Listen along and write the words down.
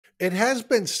It has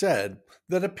been said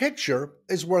that a picture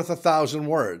is worth 1,000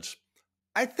 words.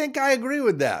 I think I agree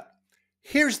with that.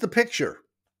 Here's the picture.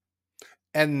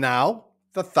 And now,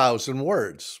 the 1,000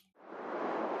 words.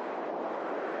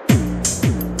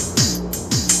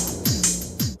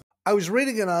 I was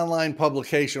reading an online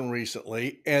publication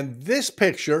recently, and this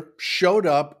picture showed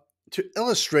up to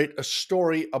illustrate a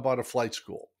story about a flight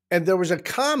school. And there was a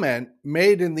comment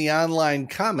made in the online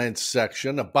comments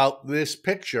section about this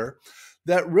picture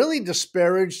that really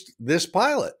disparaged this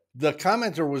pilot. The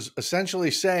commenter was essentially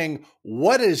saying,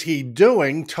 what is he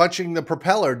doing touching the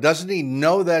propeller? Doesn't he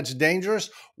know that's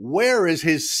dangerous? Where is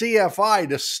his CFI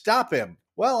to stop him?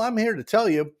 Well, I'm here to tell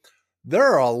you,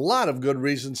 there are a lot of good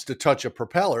reasons to touch a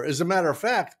propeller. As a matter of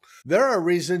fact, there are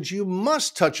reasons you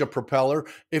must touch a propeller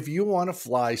if you want to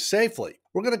fly safely.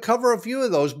 We're going to cover a few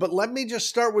of those, but let me just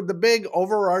start with the big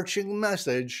overarching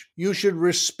message. You should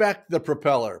respect the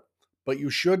propeller, but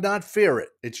you should not fear it.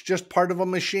 It's just part of a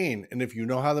machine, and if you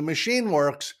know how the machine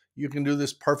works, you can do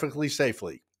this perfectly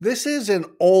safely. This is an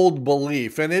old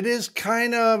belief, and it is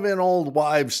kind of an old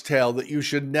wives' tale that you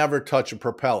should never touch a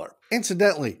propeller.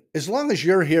 Incidentally, as long as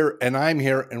you're here and I'm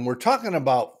here and we're talking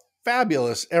about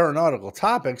fabulous aeronautical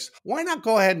topics, why not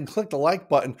go ahead and click the like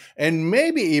button and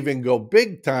maybe even go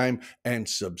big time and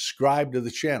subscribe to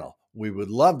the channel. We would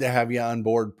love to have you on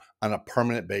board on a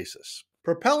permanent basis.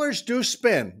 Propellers do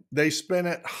spin. They spin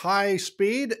at high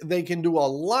speed. They can do a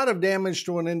lot of damage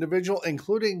to an individual,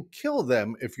 including kill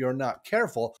them if you're not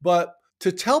careful. But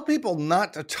to tell people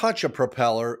not to touch a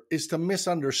propeller is to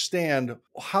misunderstand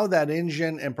how that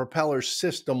engine and propeller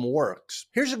system works.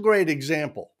 Here's a great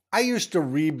example. I used to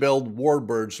rebuild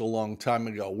warbirds a long time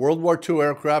ago. World War II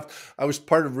aircraft. I was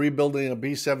part of rebuilding a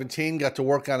B-17, got to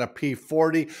work on a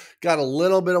P-40, got a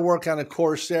little bit of work on a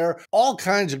Corsair, all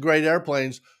kinds of great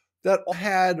airplanes that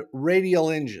had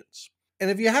radial engines. And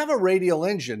if you have a radial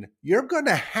engine, you're going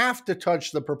to have to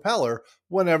touch the propeller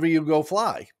whenever you go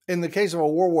fly. In the case of a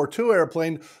World War II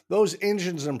airplane, those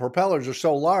engines and propellers are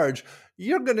so large,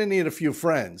 you're going to need a few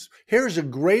friends. Here's a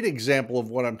great example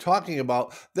of what I'm talking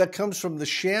about that comes from the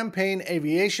Champaign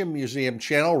Aviation Museum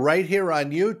channel right here on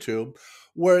YouTube,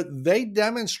 where they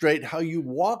demonstrate how you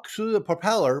walk through the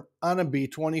propeller on a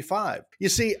B-25. You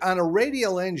see, on a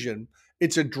radial engine,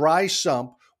 it's a dry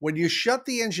sump. When you shut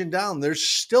the engine down, there's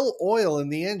still oil in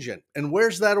the engine. And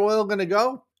where's that oil going to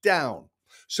go? Down.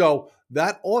 So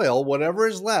that oil, whatever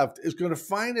is left, is going to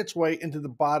find its way into the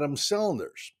bottom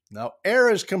cylinders. Now, air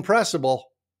is compressible.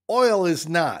 Oil is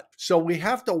not. So we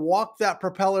have to walk that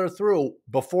propeller through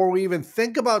before we even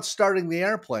think about starting the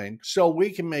airplane so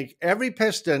we can make every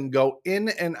piston go in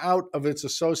and out of its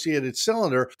associated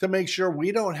cylinder to make sure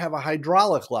we don't have a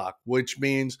hydraulic lock, which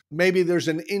means maybe there's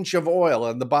an inch of oil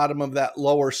on the bottom of that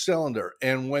lower cylinder.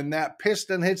 And when that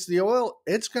piston hits the oil,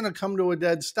 it's going to come to a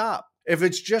dead stop. If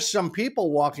it's just some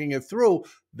people walking it through,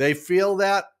 they feel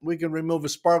that, we can remove a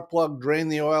spark plug, drain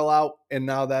the oil out, and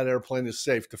now that airplane is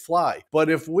safe to fly. But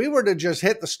if we were to just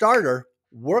hit the starter,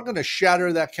 we're going to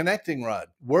shatter that connecting rod.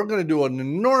 We're going to do an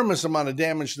enormous amount of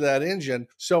damage to that engine.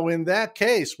 So in that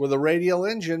case, with a radial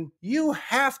engine, you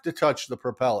have to touch the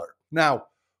propeller. Now,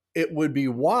 it would be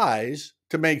wise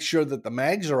to make sure that the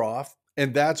mags are off.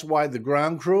 And that's why the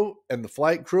ground crew and the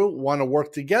flight crew want to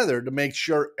work together to make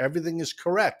sure everything is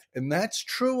correct. And that's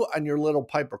true on your little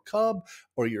Piper Cub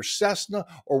or your Cessna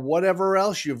or whatever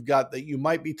else you've got that you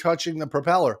might be touching the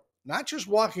propeller, not just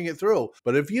walking it through.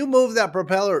 But if you move that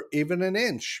propeller even an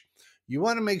inch, you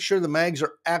want to make sure the mags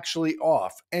are actually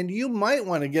off. And you might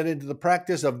want to get into the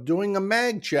practice of doing a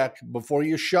mag check before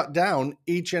you shut down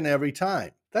each and every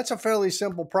time. That's a fairly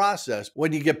simple process.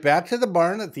 When you get back to the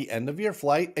barn at the end of your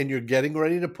flight and you're getting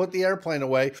ready to put the airplane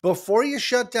away, before you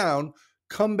shut down,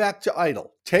 come back to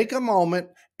idle. Take a moment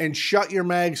and shut your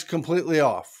mags completely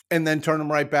off and then turn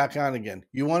them right back on again.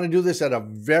 You want to do this at a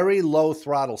very low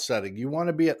throttle setting. You want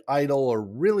to be at idle or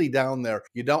really down there.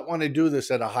 You don't want to do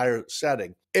this at a higher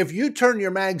setting. If you turn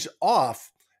your mags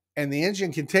off and the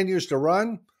engine continues to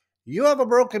run, you have a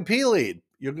broken P-lead.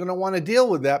 You're going to want to deal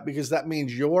with that because that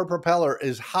means your propeller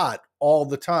is hot all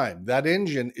the time. That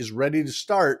engine is ready to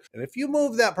start. And if you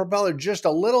move that propeller just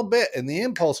a little bit and the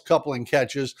impulse coupling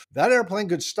catches, that airplane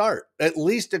could start. At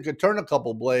least it could turn a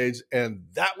couple blades, and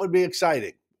that would be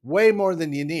exciting. Way more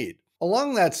than you need.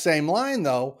 Along that same line,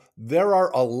 though, there are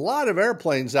a lot of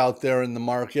airplanes out there in the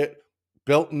market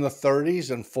built in the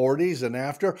 30s and 40s and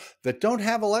after that don't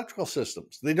have electrical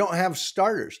systems. They don't have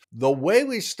starters. The way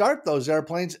we start those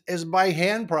airplanes is by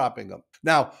hand propping them.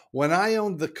 Now, when I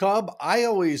owned the Cub, I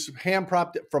always hand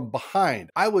propped it from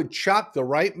behind. I would chock the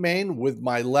right main with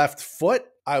my left foot.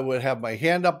 I would have my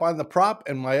hand up on the prop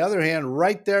and my other hand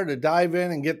right there to dive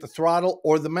in and get the throttle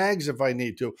or the mags if I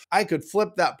need to. I could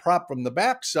flip that prop from the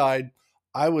backside.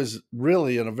 I was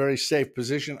really in a very safe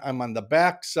position. I'm on the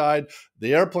back side.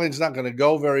 The airplane's not going to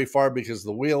go very far because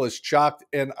the wheel is chocked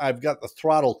and I've got the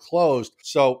throttle closed.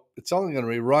 So it's only going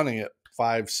to be running at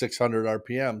 500-600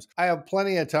 RPMs. I have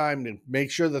plenty of time to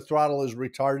make sure the throttle is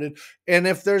retarded. And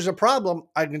if there's a problem,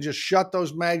 I can just shut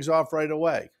those mags off right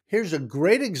away. Here's a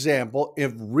great example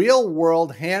of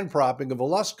real-world hand propping of a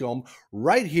Luscombe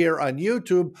right here on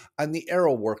YouTube on the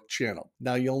AeroWork channel.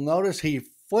 Now you'll notice he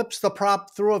flips the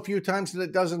prop through a few times and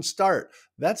it doesn't start.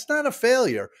 That's not a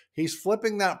failure. He's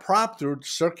flipping that prop through to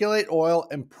circulate oil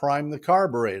and prime the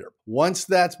carburetor. Once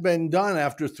that's been done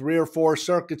after 3 or 4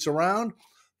 circuits around,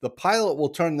 the pilot will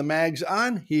turn the mags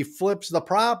on, he flips the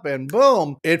prop, and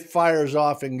boom, it fires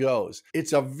off and goes.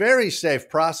 It's a very safe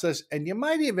process, and you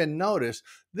might even notice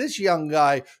this young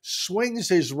guy swings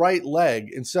his right leg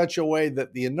in such a way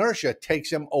that the inertia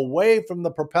takes him away from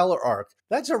the propeller arc.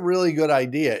 That's a really good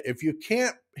idea. If you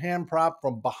can't hand prop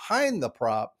from behind the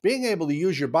prop, being able to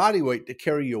use your body weight to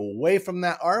carry you away from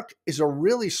that arc is a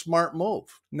really smart move.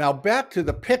 Now back to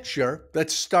the picture that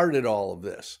started all of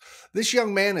this. This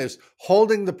young man is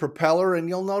holding the propeller, and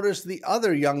you'll notice the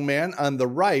other young man on the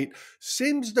right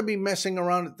seems to be messing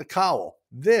around at the cowl.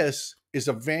 This is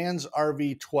a Vans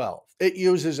RV12. It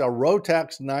uses a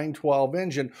Rotax 912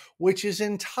 engine, which is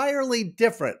entirely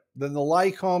different than the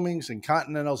Lycomings and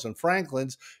Continentals and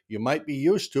Franklins you might be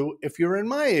used to if you're in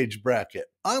my age bracket.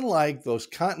 Unlike those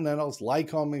Continentals,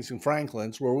 Lycomings, and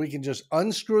Franklins, where we can just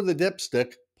unscrew the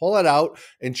dipstick, pull it out,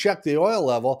 and check the oil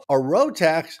level, a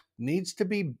Rotax needs to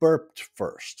be burped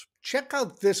first. Check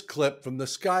out this clip from the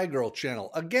Sky Girl channel.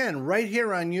 Again, right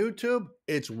here on YouTube,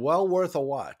 it's well worth a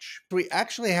watch. We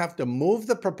actually have to move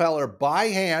the propeller by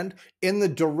hand in the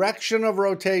direction of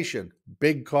rotation.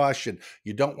 Big caution.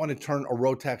 You don't want to turn a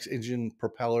Rotax engine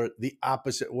propeller the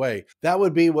opposite way. That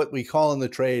would be what we call in the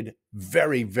trade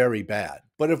very, very bad.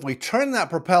 But if we turn that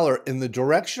propeller in the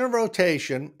direction of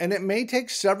rotation, and it may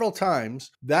take several times,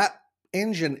 that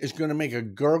engine is going to make a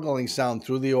gurgling sound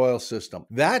through the oil system.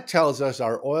 That tells us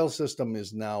our oil system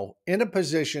is now in a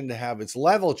position to have its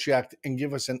level checked and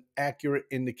give us an accurate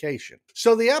indication.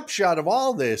 So the upshot of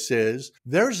all this is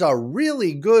there's a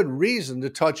really good reason to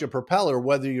touch a propeller,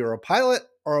 whether you're a pilot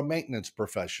or a maintenance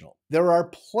professional. There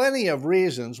are plenty of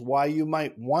reasons why you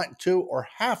might want to or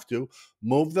have to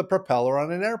move the propeller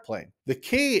on an airplane. The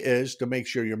key is to make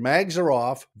sure your mags are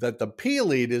off, that the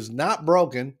P-lead is not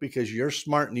broken because you're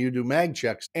smart and you do mag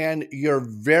checks, and you're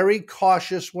very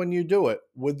cautious when you do it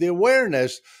with the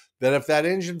awareness that if that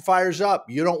engine fires up,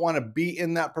 you don't want to be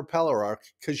in that propeller arc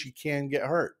because you can get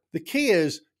hurt. The key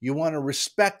is you want to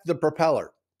respect the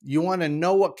propeller. You want to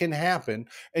know what can happen,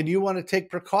 and you want to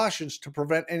take precautions to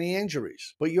prevent any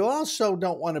injuries. But you also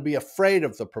don't want to be afraid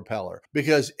of the propeller,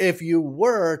 because if you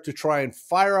were to try and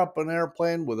fire up an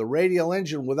airplane with a radial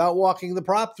engine without walking the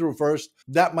prop through first,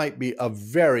 that might be a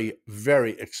very,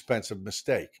 very expensive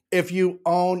mistake. If you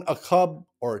own a Cub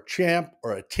or a Champ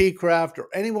or a T-Craft or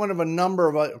any one of a number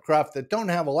of aircraft that don't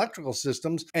have electrical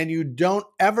systems, and you don't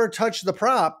ever touch the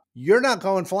prop, you're not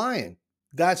going flying.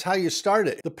 That's how you start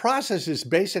it. The process is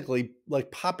basically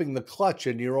like popping the clutch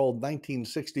in your old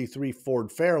 1963 Ford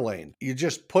Fairlane. You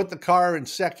just put the car in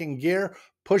second gear,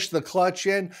 push the clutch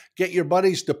in, get your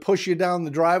buddies to push you down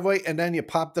the driveway, and then you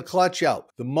pop the clutch out.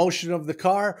 The motion of the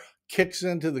car kicks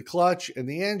into the clutch and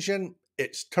the engine,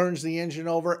 it turns the engine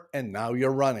over, and now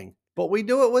you're running. But we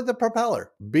do it with the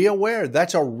propeller. Be aware,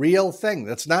 that's a real thing.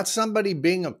 That's not somebody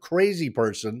being a crazy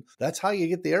person. That's how you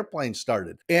get the airplane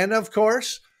started. And of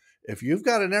course, if you've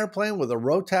got an airplane with a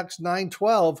Rotax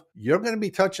 912, you're going to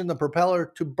be touching the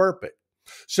propeller to burp it.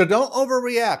 So don't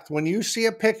overreact when you see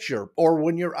a picture or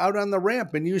when you're out on the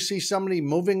ramp and you see somebody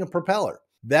moving a propeller.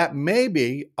 That may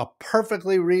be a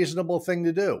perfectly reasonable thing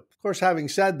to do. Of course, having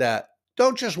said that,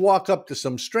 don't just walk up to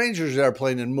some stranger's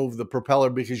airplane and move the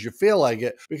propeller because you feel like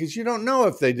it, because you don't know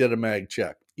if they did a mag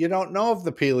check. You don't know if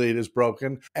the P-lead is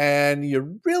broken, and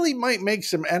you really might make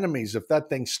some enemies if that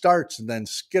thing starts and then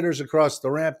skitters across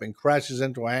the ramp and crashes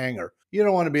into a hangar. You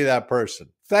don't want to be that person.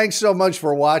 Thanks so much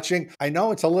for watching. I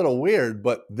know it's a little weird,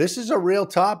 but this is a real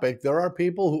topic. There are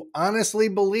people who honestly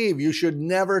believe you should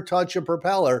never touch a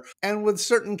propeller, and with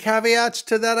certain caveats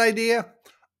to that idea,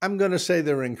 I'm going to say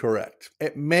they're incorrect.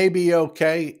 It may be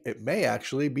okay. It may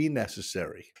actually be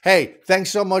necessary. Hey, thanks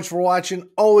so much for watching.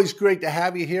 Always great to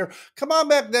have you here. Come on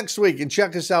back next week and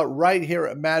check us out right here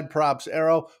at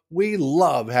MadPropsAero. We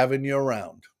love having you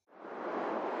around.